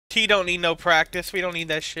T don't need no practice. We don't need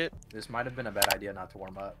that shit. This might have been a bad idea not to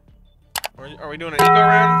warm up. Are we doing an eco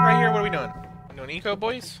round right here? What are we doing? We doing eco,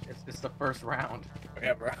 boys? It's the first round.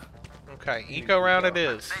 Yeah, bro. Okay, eco round it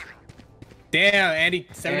is. Damn, Andy,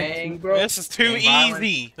 72, bro. This is too Gang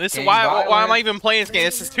easy. This is Gang why violence. am I even playing this game?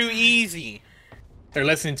 This is too easy. They're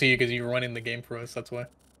listening to you because you're running the game for us. That's why.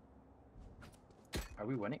 Are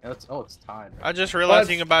we winning? It's tied. Right? I just realized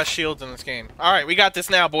you can buy shields in this game. All right, we got this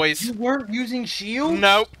now, boys. You weren't using shields?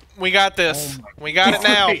 Nope, we got this. We got it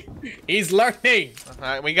now. He's learning. All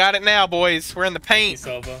right, we got it now, boys. We're in the paint.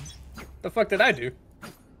 The fuck did I do? You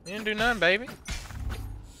didn't do none, baby.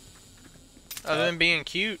 Other than being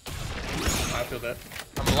cute. I feel that.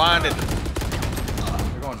 I'm blinded.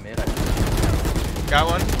 They're going mid. I think. Got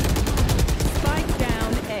one. Spike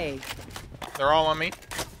down A. They're all on me.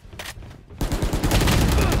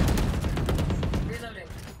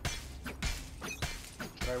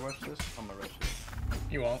 Should I rush this? I'm gonna rush this.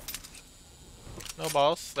 You won't. No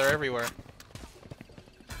balls. They're everywhere.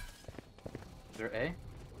 Is there A?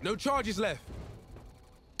 No charges left.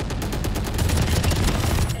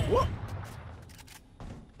 What?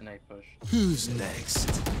 An A push. Who's next?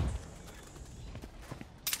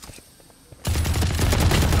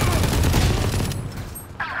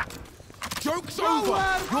 Joke's over.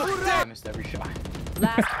 I missed every shot.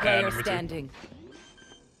 Last player number two. standing.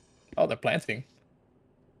 Oh, they're planting.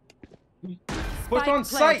 Push on planted.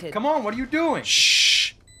 sight. Come on, what are you doing?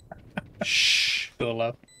 Shh. Shh. Still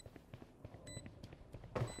alive.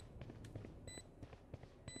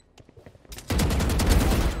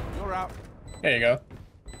 You're out. There you go.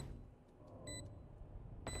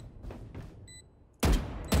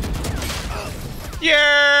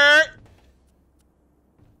 Yeah.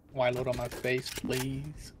 Why load on my face,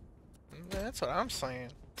 please? That's what I'm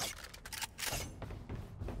saying.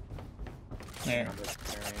 There.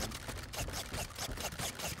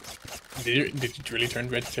 Did you really turn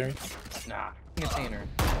vegetarian? Nah. Container.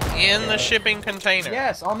 In the shipping container.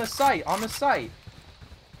 Yes, on the site. On the site.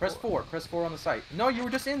 Press 4. Press 4 on the site. No, you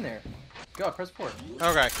were just in there. Go, press 4.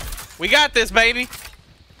 Okay. We got this, baby.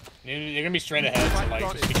 You're gonna be straight ahead, so like,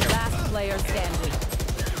 just be careful. Last player standing.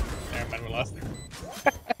 Never mind, we lost.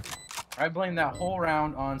 I blame that whole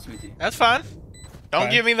round on Sweetie. That's fine. Don't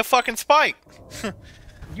Fine. give me the fucking spike.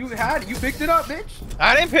 You picked it up, bitch.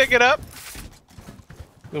 I didn't pick it up.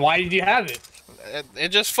 Why did you have it? It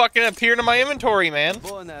just fucking appeared in my inventory, man.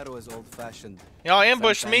 Bow and arrow is old-fashioned. Y'all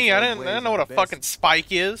ambushed me. I Sometimes didn't know what a old ways are fucking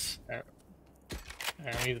spike is. I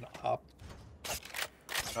need an op.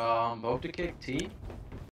 Vote to kick T.